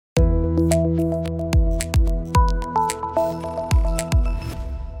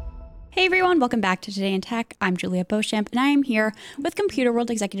Hey everyone, welcome back to Today in Tech. I'm Julia Beauchamp, and I am here with Computer World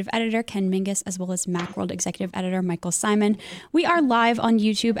Executive Editor Ken Mingus, as well as Macworld Executive Editor Michael Simon. We are live on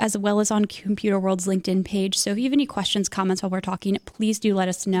YouTube as well as on Computer World's LinkedIn page, so if you have any questions, comments while we're talking, please do let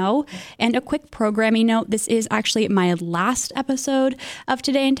us know. And a quick programming note, this is actually my last episode of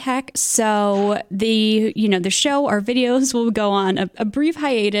Today in Tech, so the show, our videos will go on a brief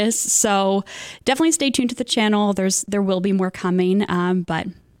hiatus, so definitely stay tuned to the channel. There will be more coming, but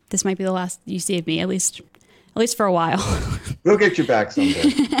this might be the last you see of me, at least for a while. We'll get you back someday.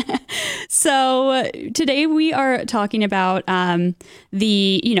 So today we are talking about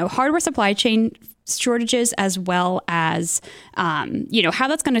the hardware supply chain shortages, as well as how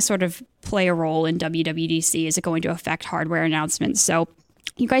that's going to sort of play a role in WWDC. Is it going to affect hardware announcements? So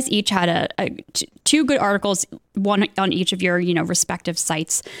you guys each had two good articles, one on each of your respective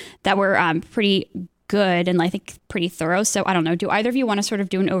sites that were pretty good and I think pretty thorough. So I don't know, do either of you want to sort of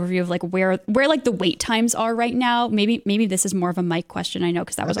do an overview of like where like the wait times are right now? Maybe this is more of a Mike question, I know,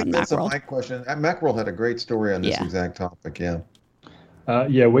 because that was on Macworld. That's a Mike question. Macworld had a great story on this exact topic.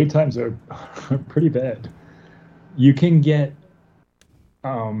 Wait times are pretty bad. You can get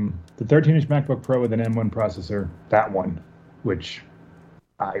the 13-inch MacBook Pro with an M1 processor, that one, which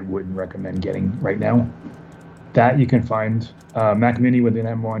I wouldn't recommend getting right now. That you can find. Mac Mini with an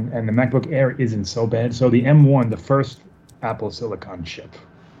M1, and the MacBook Air isn't so bad. So the M1, the first Apple Silicon chip,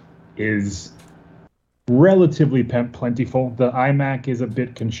 is relatively plentiful. The iMac is a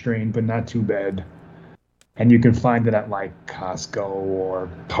bit constrained, but not too bad. And you can find it at like Costco or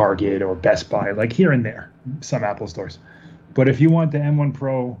Target or Best Buy, like here and there, some Apple stores. But if you want the M1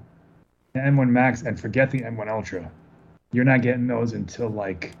 Pro, the M1 Max, and forget the M1 Ultra, you're not getting those until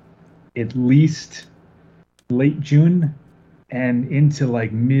like at least late June and into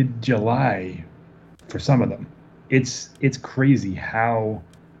like mid-July for some of them. It's crazy how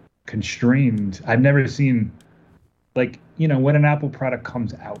constrained. I've never seen, like, when an Apple product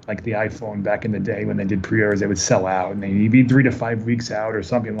comes out, like the iPhone back in the day when they did pre-orders, they would sell out and they'd be 3 to 5 weeks out or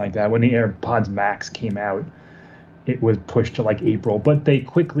something like that. When the AirPods Max came out, it was pushed to like April, but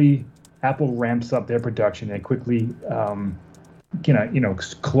Apple ramps up their production. They quickly,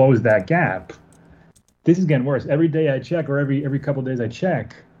 close that gap. This is getting worse. Every day I check, or every couple of days I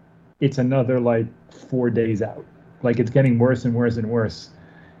check, it's another like 4 days out. Like it's getting worse and worse and worse.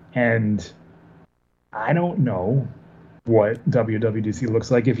 And I don't know what WWDC looks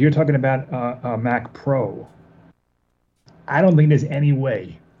like. If you're talking about a Mac Pro, I don't think there's any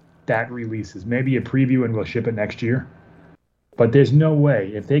way that releases. Maybe a preview and we'll ship it next year. But there's no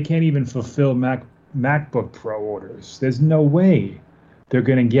way. If they can't even fulfill MacBook Pro orders, there's no way they're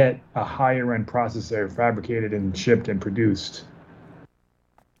going to get a higher-end processor fabricated and shipped and produced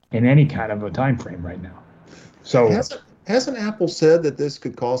in any kind of a time frame right now. So hasn't Apple said that this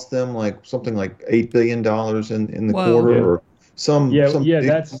could cost them like something like $8 billion in the quarter or some?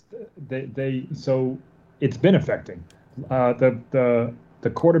 That's so it's been affecting the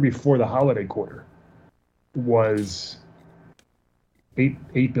quarter before the holiday quarter was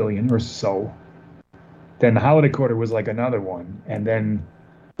 $8 billion or so. Then the holiday quarter was like another one. And then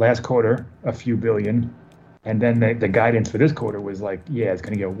last quarter, a few billion. And then the guidance for this quarter was like, it's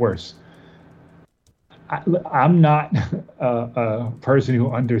going to get worse. I'm not a person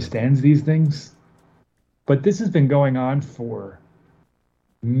who understands these things. But this has been going on for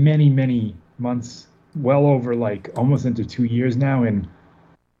many, many months, well over like almost into 2 years now. And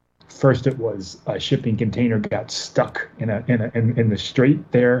first it was a shipping container got stuck in the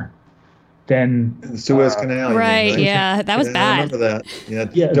strait there. Then the Suez Canal, right? Yeah, that was bad. I remember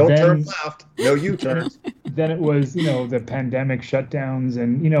that. Yeah, don't turn left. No U-turns. Then it was, the pandemic shutdowns,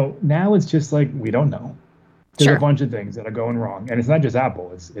 and now it's just like we don't know. There's a bunch of things that are going wrong, and it's not just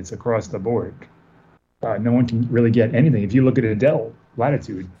Apple. It's across the board. No one can really get anything. If you look at a Dell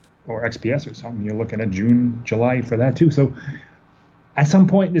Latitude or XPS or something, you're looking at June, July for that too. So at some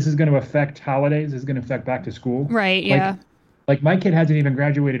point, this is going to affect holidays. This is going to affect back to school. Right. Yeah. Like my kid hasn't even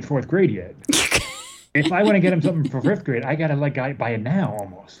graduated 4th grade yet. If I want to get him something for 5th grade, I gotta buy it now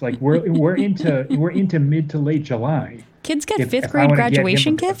almost. Like we're into mid to late July. Kids get 5th grade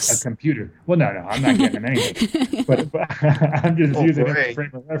graduation gifts? A computer. Well, no, I'm not getting him anything. but I'm just using it as a frame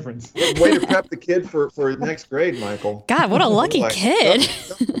of reference. Way to prep the kid for next grade, Michael. God, what a lucky kid.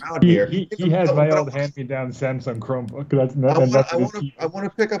 He has my old hand-me-down Samsung Chromebook. I want to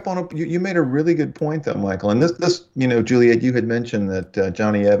pick up on you made a really good point, though, Michael. And this, Juliet, you had mentioned that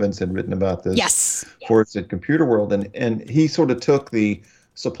Johnny Evans had written about this. Yes. For us at Computer World, and he sort of took the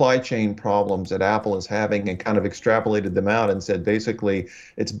supply chain problems that Apple is having and kind of extrapolated them out and said basically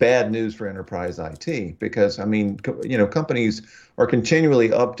it's bad news for enterprise IT because I mean, companies are continually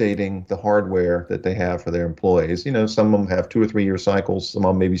updating the hardware that they have for their employees. Some of them have 2 or 3 year cycles, some of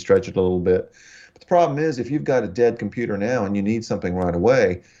them maybe stretch it a little bit. But the problem is if you've got a dead computer now and you need something right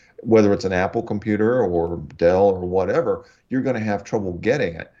away, whether it's an Apple computer or Dell or whatever, you're going to have trouble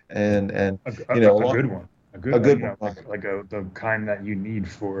getting it. And a good one. A good one, like the kind that you need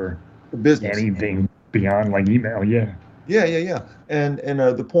for business. Anything beyond like email, yeah. Yeah. And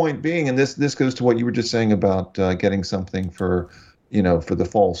the point being, and this goes to what you were just saying about getting something for the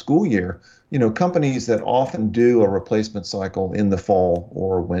fall school year. Companies that often do a replacement cycle in the fall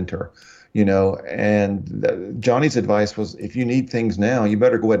or winter. And Johnny's advice was if you need things now, you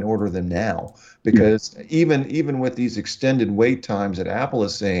better go ahead and order them now because even with these extended wait times that Apple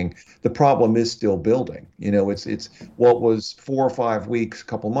is seeing, the problem is still building. It's what was 4 or 5 weeks a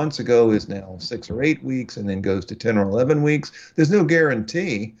couple months ago is now 6 or 8 weeks and then goes to 10 or 11 weeks. There's no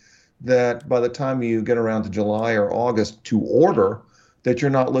guarantee that by the time you get around to July or August to order, that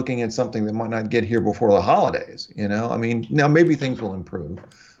you're not looking at something that might not get here before the holidays. I mean, now maybe things will improve.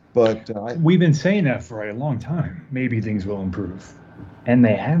 But we've been saying that for a long time. Maybe things will improve, and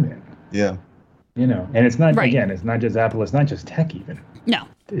they haven't. Yeah. And it's not again. It's not just Apple. It's not just tech. Even no.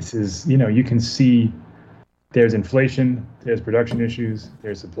 This is you can see there's inflation, there's production issues,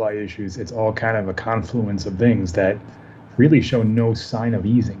 there's supply issues. It's all kind of a confluence of things that really show no sign of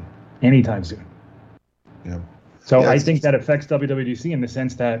easing anytime soon. Yeah. So I think that affects WWDC in the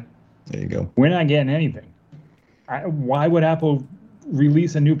sense that there you go. We're not getting anything. Why would Apple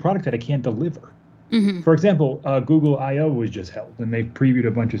release a new product that it can't deliver? Mm-hmm. For example, Google I/O was just held, and they previewed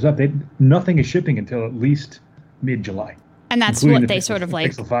a bunch of stuff. Nothing is shipping until at least mid-July. And that's what they sort of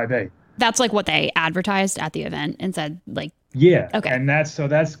like. Pixel 5a. That's like what they advertised at the event and said like. Yeah. Okay. And that's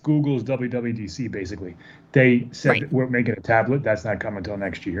Google's WWDC basically. They said we're making a tablet that's not coming until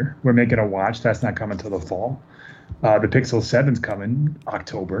next year. We're making a watch that's not coming until the fall. The Pixel 7's coming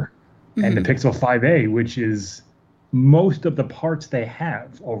October, and the Pixel 5a, which is most of the parts they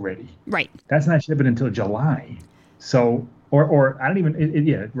have already. Right. That's not shipping until July. So, or I don't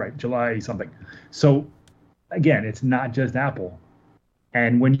even, July something. So, again, it's not just Apple.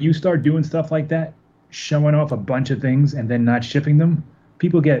 And when you start doing stuff like that, showing off a bunch of things and then not shipping them,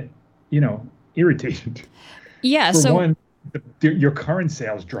 people get, irritated. Yeah. For one, your current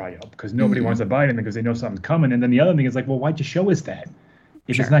sales dry up because nobody wants to buy it because they know something's coming. And then the other thing is like, well, why'd you show us that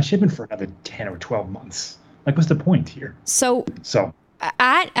if it's not shipping for another 10 or 12 months? Like, what's the point here? So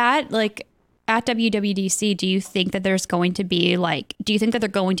at WWDC, do you think that there's going to be do you think that they're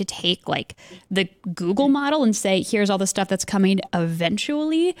going to take the Google model and say, here's all the stuff that's coming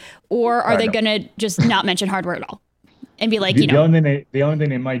eventually? Or are they going to just not mention hardware at all? And be like, the only thing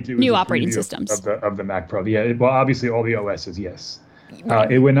they might do new is operating systems of the Mac Pro. Yeah, well, obviously all the OSs, yes.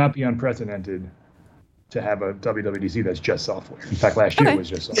 It would not be unprecedented to have a WWDC that's just software. In fact, last year it was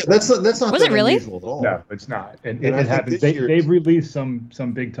just software. Yeah, that's not. Was it really? Unusual at all. No, it's not. And it happens. They've released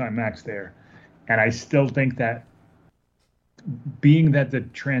some big time Macs there, and I still think that being that the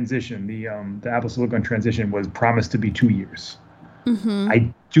transition, the Apple Silicon transition was promised to be 2 years. Mm-hmm.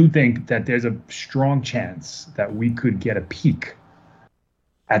 I do think that there's a strong chance that we could get a peek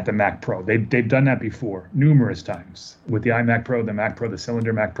at the Mac Pro. They've done that before numerous times with the iMac Pro, the Mac Pro, the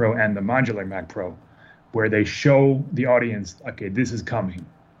cylinder Mac Pro, and the modular Mac Pro, where they show the audience, okay, this is coming,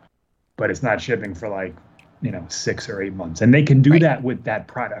 but it's not shipping for 6 or 8 months. And they can do that with that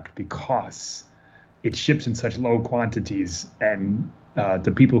product because it ships in such low quantities, and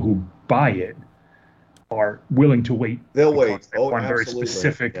the people who buy it are willing to wait. They'll wait. They want very absolutely.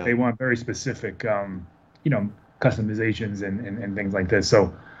 specific. Yeah. They want very specific, customizations and things like this.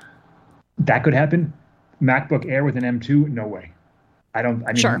 So that could happen. MacBook Air with an M2, no way.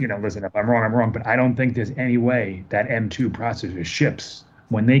 Listen, if I'm wrong, I'm wrong, but I don't think there's any way that M2 processor ships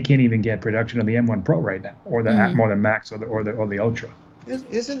when they can't even get production of the M1 Pro right now, or the Max or the Ultra.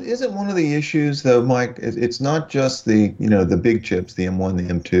 Isn't one of the issues though, Mike? It's not just the big chips, the M1,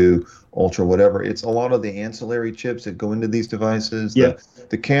 the M2, Ultra, whatever. It's a lot of the ancillary chips that go into these devices. Yeah.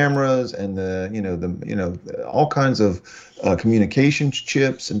 The cameras and all kinds of communications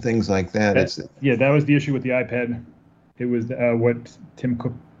chips and things like that. That was the issue with the iPad. It was what Tim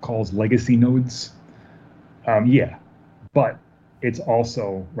Cook calls legacy nodes. But it's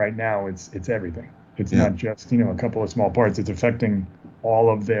also right now it's everything. It's not just a couple of small parts. It's affecting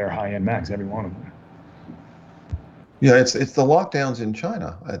all of their high-end Macs, every one of them. Yeah, it's the lockdowns in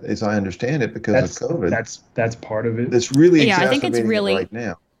China, as I understand it, because of COVID. That's part of it. It's really I think it's exacerbating really it right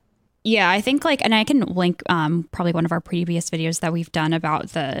now. Yeah, I think and I can link probably one of our previous videos that we've done about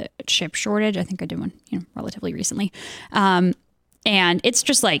the chip shortage. I think I did one, relatively recently. And it's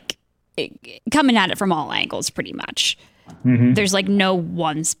just coming at it from all angles pretty much. Mm-hmm. There's no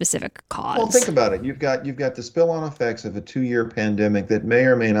one specific cause. Well, think about it. You've got the spill-on effects of a 2-year pandemic that may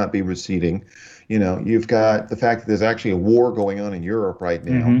or may not be receding. You've got the fact that there's actually a war going on in Europe right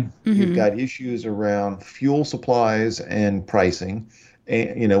now. Mm-hmm. You've got issues around fuel supplies and pricing,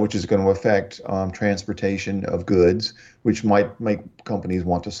 which is going to affect transportation of goods, which might make companies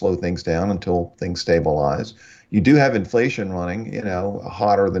want to slow things down until things stabilize. You do have inflation running,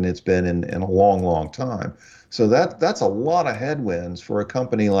 hotter than it's been in a long, long time. So that's a lot of headwinds for a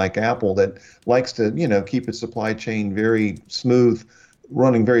company like Apple that likes to, keep its supply chain very smooth,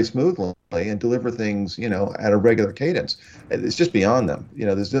 running very smoothly, and deliver things, at a regular cadence. It's just beyond them.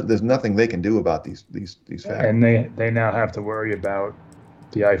 There's nothing they can do about these factors. And they now have to worry about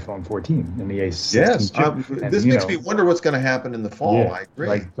the iPhone 14 and the A16 yes, chip. This makes me wonder what's going to happen in the fall. Yeah, I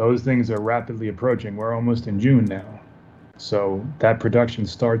agree. Those things are rapidly approaching. We're almost in June now. So that production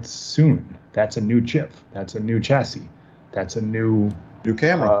starts soon. That's a new chip. That's a new chassis. That's a new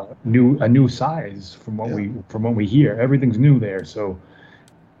camera. A new size from what we hear. Everything's new there. So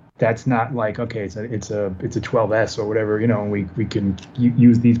that's not okay. It's a 12S or whatever. We can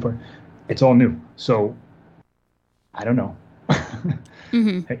use these parts. It's all new. So I don't know.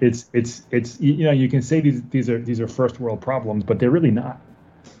 Mm-hmm. It's you can say these are first world problems, but they're really not.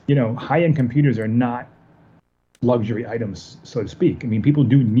 High-end computers are not luxury items, so to speak. I mean, people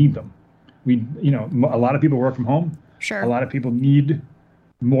do need them. A lot of people work from home. Sure. A lot of people need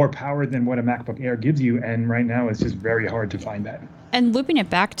more power than what a MacBook Air gives you, and right now it's just very hard to find that. And looping it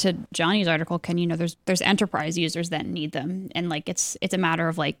back to Johnny's article, Ken, there's enterprise users that need them, and it's a matter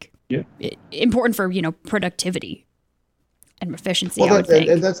of important for productivity and efficiency. Well, I would think.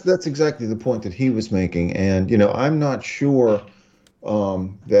 And that's exactly the point that he was making. And I'm not sure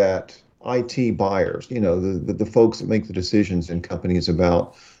that IT buyers, the folks that make the decisions in companies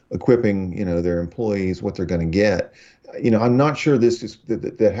about equipping, their employees, what they're going to get. I'm not sure this is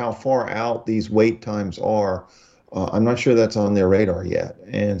that how far out these wait times are. I'm not sure that's on their radar yet.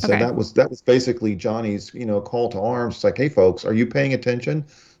 And so that was basically Johnny's, call to arms. It's hey, folks, are you paying attention?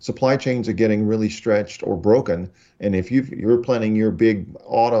 Supply chains are getting really stretched or broken. And if you're planning your big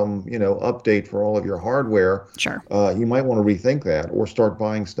autumn, update for all of your hardware, sure, you might want to rethink that or start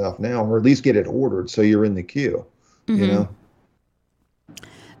buying stuff now, or at least get it ordered so you're in the queue. Mm-hmm.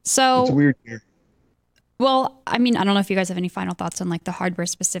 So it's a weird year. Well, I don't know if you guys have any final thoughts on the hardware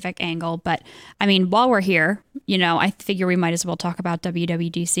specific angle, but while we're here, I figure we might as well talk about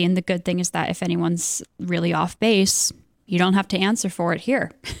WWDC. And the good thing is that if anyone's really off base, you don't have to answer for it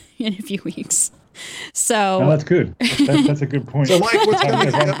here in a few weeks. So that's good. That's a good point. So Mike, what's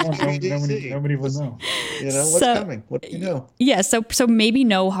coming? Nobody will know. What's coming? What do you know? Yeah. So maybe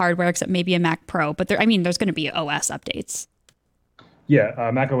no hardware except maybe a Mac Pro, but there's going to be OS updates.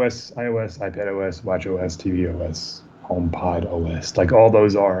 Yeah, Mac OS, iOS, iPad OS, Watch OS, TV OS, HomePod OS, all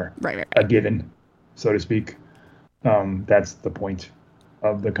those are right. A given, so to speak. That's the point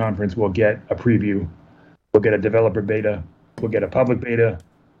of the conference. We'll get a preview, we'll get a developer beta, we'll get a public beta,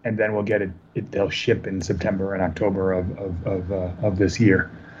 and then we'll get it. They'll ship in September and October of this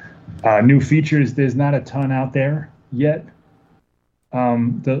year. New features, there's not a ton out there yet.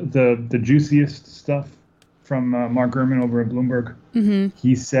 The juiciest stuff from Mark Gurman over at Bloomberg. Mm-hmm.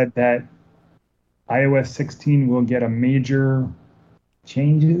 He said that iOS 16 will get a major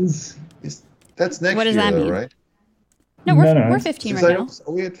changes. That's next what does year, that mean? Right? No, we're 15 right now.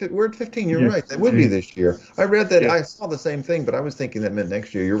 We're at 15. You're right. That would be this year. I read that. Yeah. I saw the same thing, but I was thinking that meant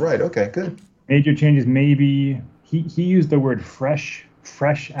next year. You're right. Okay, good. Major changes, maybe. He used the word fresh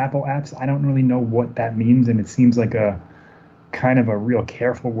Apple apps. I don't really know what that means, and it seems like a kind of a real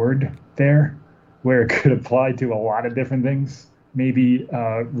careful word there, where it could apply to a lot of different things. Maybe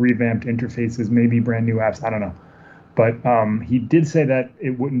revamped interfaces, maybe brand new apps. I don't know. But he did say that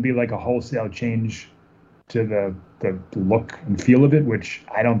it wouldn't be like a wholesale change to the look and feel of it, which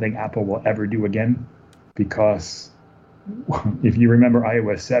I don't think Apple will ever do again. Because if you remember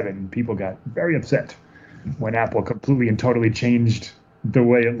iOS 7, people got very upset when Apple completely and totally changed the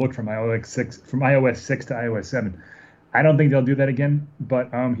way it looked from iOS 6 to iOS 7. I don't think they'll do that again, but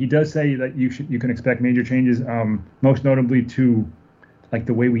he does say that you can expect major changes, most notably to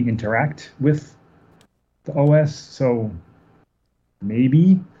the way we interact with the OS. So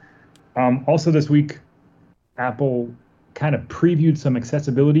maybe. Also this week, Apple kind of previewed some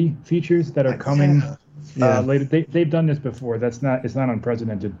accessibility features that are coming later. They've done this before. It's not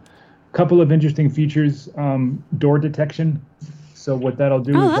unprecedented. Couple of interesting features: door detection. So what that'll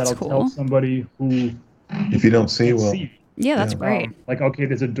do Oh, is that's that'll cool. tell somebody who If you don't see, can well, see. Yeah, that's Yeah. great. Like, okay,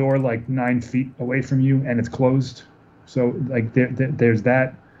 there's a door like 9 feet away from you and it's closed. So like there's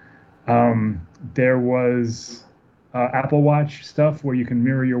that. There was Apple Watch stuff where you can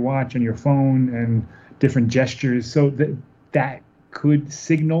mirror your watch and your phone and different gestures. So that could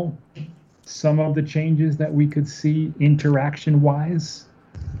signal some of the changes that we could see interaction wise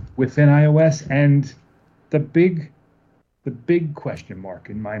within iOS. And the big question mark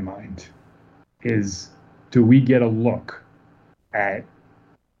in my mind is, do we get a look at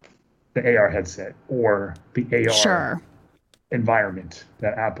the AR headset or the AR Sure. environment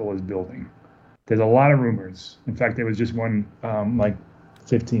that Apple is building? There's a lot of rumors. In fact, there was just one like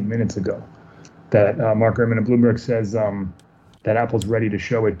 15 minutes ago that Mark Gurman of Bloomberg says that Apple's ready to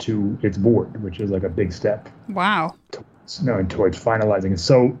show it to its board, which is like a big step Wow. towards finalizing it.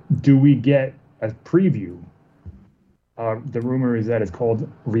 So do we get a preview? The rumor is that it's called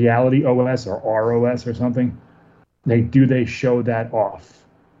Reality OS or ROS or something. Do they show that off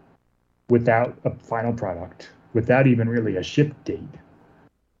without a final product, without even really a ship date,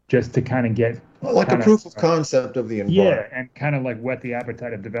 just to kind of get like a proof of concept of the environment. Yeah, and kind of like whet the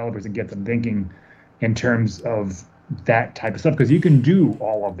appetite of developers and get them thinking in terms of that type of stuff, because you can do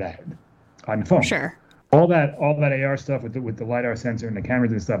all of that on the phone. Sure. All that AR stuff with the LiDAR sensor and the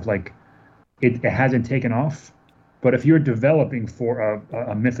cameras and stuff, like it hasn't taken off. But if you're developing for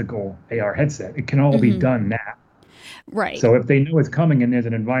a mythical AR headset, it can all be done now. Right. So if they know it's coming and there's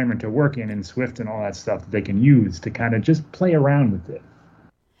an environment to work in Swift and all that stuff that they can use to kind of just play around with it.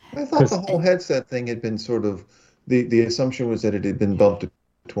 I thought the whole headset thing had been sort of, the assumption was that it had been bumped to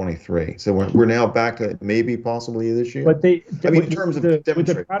 23. So we're now back to maybe possibly this year. But in terms of with a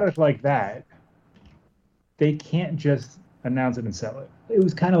demonstrating. product like that, they can't just announce it and sell it. It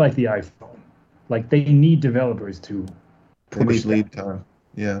was kind of like the iPhone. Like they need developers to They push need lead that. time.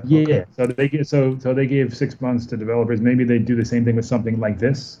 Yeah. Yeah. Okay. So they gave 6 months to developers. Maybe they do the same thing with something like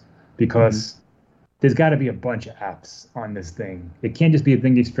this, because there's got to be a bunch of apps on this thing. It can't just be a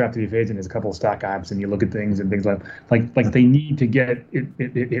thing you strap to your face and there's a couple of stock apps and you look at things and things like they need to get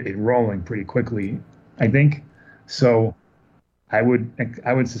it rolling pretty quickly, I think. So I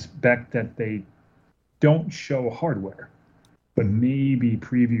would suspect that they don't show hardware, but maybe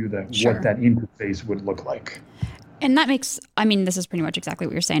preview what that interface would look like. And that makes, I mean, this is pretty much exactly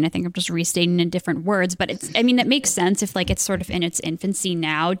what you're saying. I think I'm just restating in different words, but it makes sense if like it's sort of in its infancy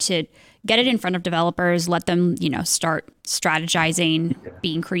now to get it in front of developers, let them, start strategizing,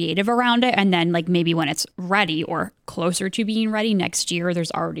 being creative around it. And then like maybe when it's ready or closer to being ready next year,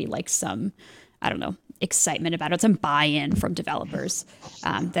 there's already like some, I don't know, excitement about it, some buy-in from developers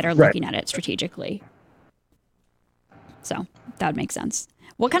that are looking at it strategically. So that would make sense.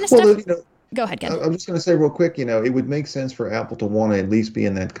 What kind of stuff? Go ahead, Ken. I'm just going to say real quick, it would make sense for Apple to want to at least be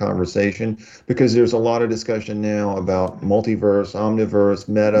in that conversation, because there's a lot of discussion now about multiverse, omniverse,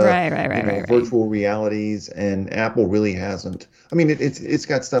 meta, right. virtual realities, and Apple really hasn't. I mean, it's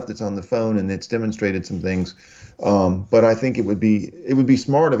got stuff that's on the phone and it's demonstrated some things, but I think it would be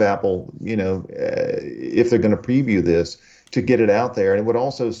smart of Apple, if they're going to preview this, to get it out there. And it would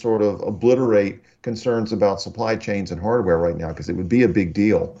also sort of obliterate concerns about supply chains and hardware right now, because it would be a big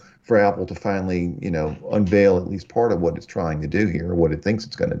deal for Apple to finally, unveil at least part of what it's trying to do here, or what it thinks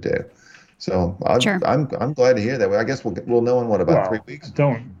it's going to do. So I'm glad to hear that. I guess we'll know in about 3 weeks.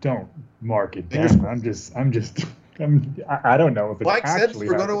 Don't mark it down. I don't know if it's Mike said actually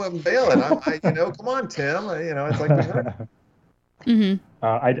we're going to unveil it. Come on, Tim. It's like.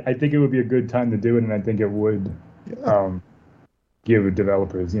 I think it would be a good time to do it, and I think it would give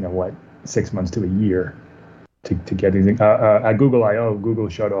developers, 6 months to a year to get these things. At Google I/O, Google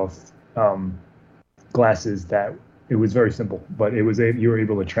showed off glasses that it was very simple, but you were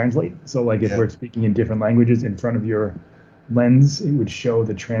able to translate. So like if we're speaking in different languages in front of your lens, it would show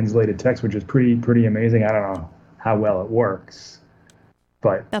the translated text, which is pretty amazing. I don't know how well it works,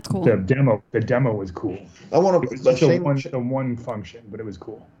 but that's cool. The demo was cool. I want to the one function, but it was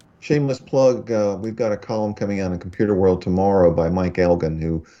cool. Shameless plug, we've got a column coming out in Computer World tomorrow by Mike Elgin,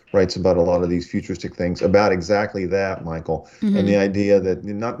 who writes about a lot of these futuristic things, about exactly that, Michael, and the idea that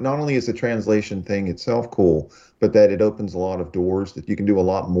not only is the translation thing itself cool, but that it opens a lot of doors, that you can do a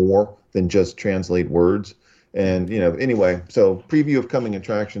lot more than just translate words. And, anyway, so preview of coming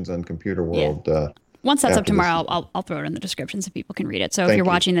attractions on Computer World. Yeah. Once that's up tomorrow, I'll throw it in the description so people can read it. So if you're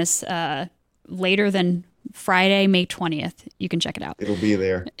watching this later than Friday, May 20th, you can check it out. It'll be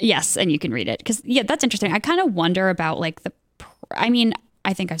there. Yes, and you can read it. Because, that's interesting. I kind of wonder about, like,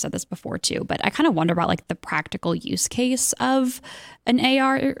 I think I've said this before, too, but I kind of wonder about, like, the practical use case of an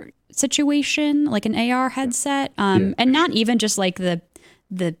AR situation, like an AR headset, and not even just like the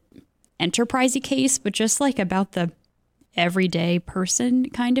enterprisey case, but just like about the everyday person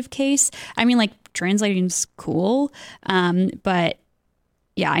kind of case. I mean, like translating's cool, but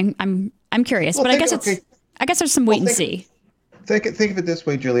yeah, I'm curious. Well, but I guess there's some wait and see. Think of it this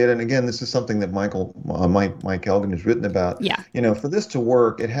way, Juliet, and again, this is something that Mike Elgin has written about. Yeah. For this to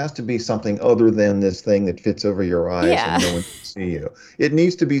work, it has to be something other than this thing that fits over your eyes and no one can see you. It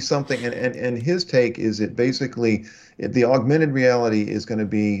needs to be something, and his take is that basically the augmented reality is going to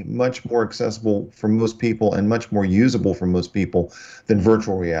be much more accessible for most people and much more usable for most people than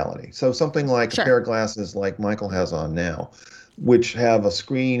virtual reality. So something like a pair of glasses like Michael has on now, which have a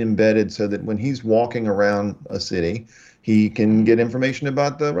screen embedded so that when he's walking around a city, he can get information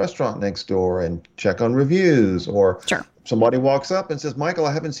about the restaurant next door and check on reviews, or somebody walks up and says, Michael,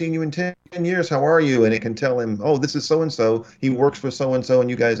 I haven't seen you in 10 years. How are you? And it can tell him, oh, this is so-and-so. He works for so-and-so,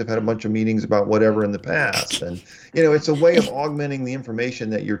 and you guys have had a bunch of meetings about whatever in the past. And, it's a way of augmenting the information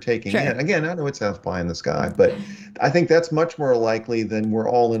that you're taking in. Again, I know it sounds pie in the sky, but I think that's much more likely than we're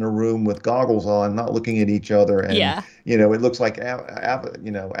all in a room with goggles on, not looking at each other. And, it looks like,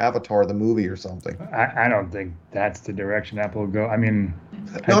 Avatar, the movie or something. I don't think that's the direction Apple will go. I mean,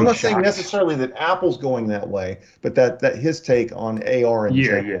 no, I'm not saying necessarily that Apple's going that way, but that his take on AR in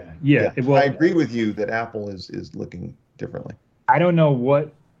general. Yeah. Well, I agree with you that Apple is looking differently. I don't know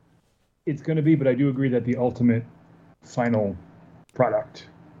what it's going to be, but I do agree that the ultimate final product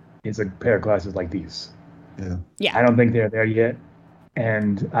is a pair of glasses like these. Yeah. I don't think they're there yet,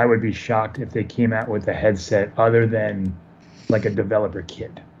 and I would be shocked if they came out with a headset other than like a developer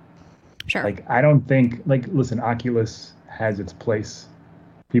kit. Sure. Like, I don't think, listen, Oculus has its place.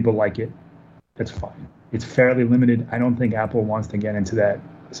 People like it. That's fine. It's fairly limited. I don't think Apple wants to get into that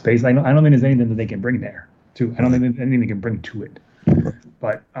space. I don't think there's anything that they can bring there. I don't think there's anything they can bring to it.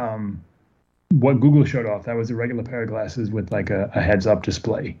 But what Google showed off, that was a regular pair of glasses with like a heads-up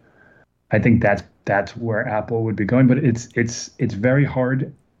display. I think that's where Apple would be going. But it's very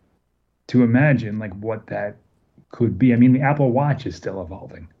hard to imagine like what that could be. I mean, the Apple Watch is still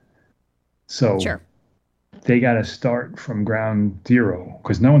evolving. So they got to start from ground zero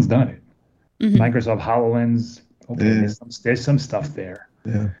because no one's done it. Microsoft HoloLens, there's some stuff there.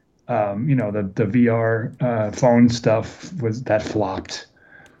 Yeah. The VR phone stuff that flopped,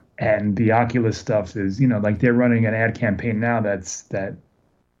 and the Oculus stuff is, they're running an ad campaign now that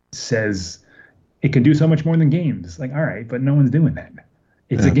says it can do so much more than games. Like, all right, but no one's doing that.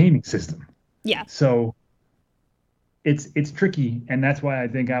 It's a gaming system. Yeah. So it's tricky, and that's why I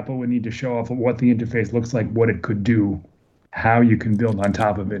think Apple would need to show off what the interface looks like, what it could do, how you can build on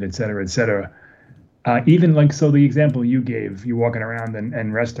top of it, et cetera, et cetera. Even the example you gave, you walking around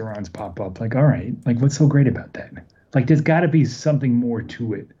and restaurants pop up, like, all right, like, what's so great about that? Like, there's got to be something more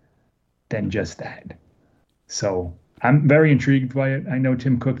to it than just that. So I'm very intrigued by it. I know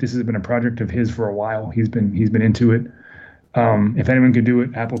Tim Cook, this has been a project of his for a while. He's been into it. If anyone can do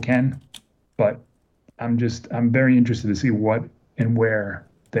it, Apple can. But I'm very interested to see what and where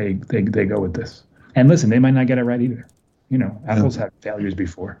they go with this. And listen, they might not get it right either. Apple's had failures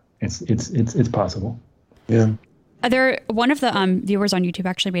before. It's possible. Yeah. One of the viewers on YouTube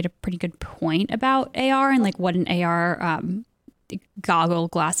actually made a pretty good point about AR and like what an AR goggle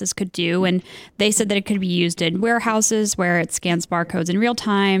glasses could do, and they said that it could be used in warehouses where it scans barcodes in real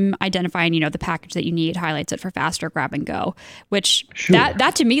time, identifying the package that you need, highlights it for faster grab and go. Which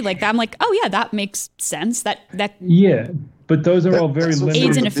that to me, like, I'm like, oh yeah, that makes sense. That but those are all very limited.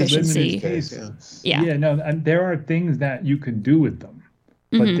 Aids in efficiency. Cases. Yeah. No, and there are things that you could do with them,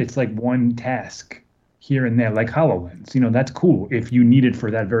 but it's like one task here and there, like HoloLens. That's cool if you need it for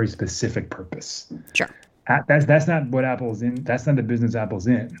that very specific purpose. Sure. That's not what Apple's in. That's not the business Apple's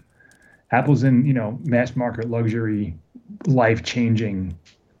in. Apple's in, mass market luxury, life-changing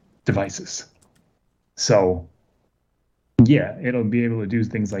devices. So, yeah, it'll be able to do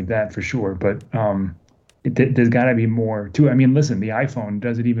things like that for sure. But there's got to be more to it. I mean, listen, the iPhone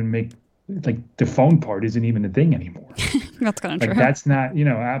doesn't even make, like, the phone part isn't even a thing anymore. That's kind of true. That's not,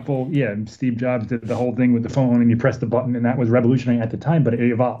 Apple, Steve Jobs did the whole thing with the phone and you press the button, and that was revolutionary at the time, but it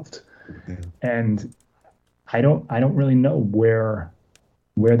evolved. Yeah. And I don't really know where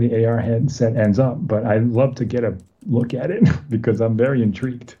the AR headset ends up, but I'd love to get a look at it because I'm very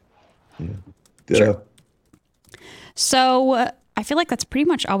intrigued. Yeah. Sure. So I feel like that's pretty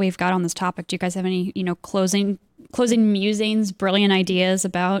much all we've got on this topic. Do you guys have any, closing musings, brilliant ideas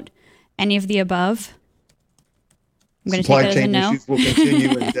about any of the above? I'm going to take it as a no. Issues will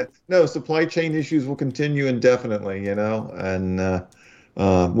continue. Supply chain issues will continue indefinitely, and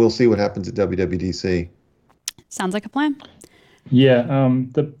we'll see what happens at WWDC. Sounds like a plan. Yeah,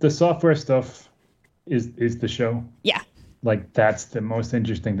 the software stuff is the show. Yeah. Like that's the most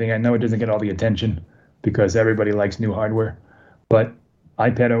interesting thing. I know it doesn't get all the attention because everybody likes new hardware, but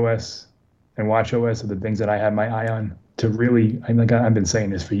iPad OS and Watch OS are the things that I have my eye on to really. I've been saying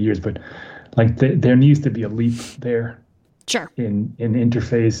this for years, but like there needs to be a leap there. Sure. In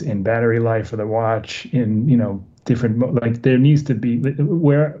interface, in battery life for the watch, in different like there needs to be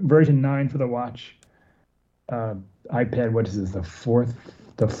where version 9 for the watch, iPad. What is this? The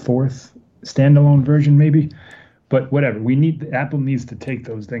fourth standalone version maybe. But whatever, Apple needs to take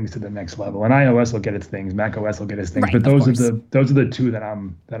those things to the next level, and iOS will get its things, Mac OS will get its things. Right, but those are the two that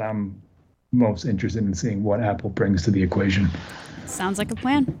I'm most interested in seeing what Apple brings to the equation. Sounds like a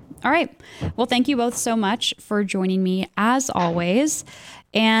plan. All right. Well, thank you both so much for joining me as always.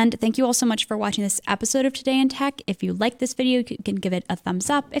 And thank you all so much for watching this episode of Today in Tech. If you like this video, you can give it a thumbs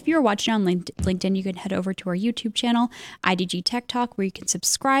up. If you're watching on LinkedIn, you can head over to our YouTube channel, IDG Tech Talk, where you can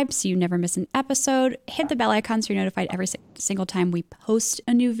subscribe so you never miss an episode. Hit the bell icon so you're notified every single time we post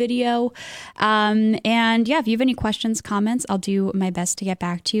a new video. And yeah, if you have any questions, comments, I'll do my best to get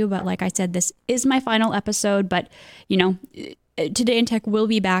back to you. But like I said, this is my final episode, but Today in Tech will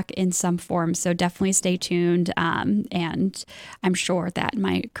be back in some form, so definitely stay tuned. And I'm sure that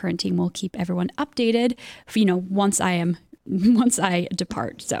my current team will keep everyone updated, once I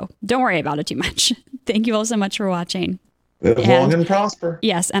depart. So don't worry about it too much. Thank you all so much for watching. Live long and prosper.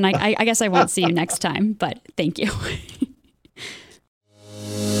 Yes, and I guess I won't see you next time, but thank you.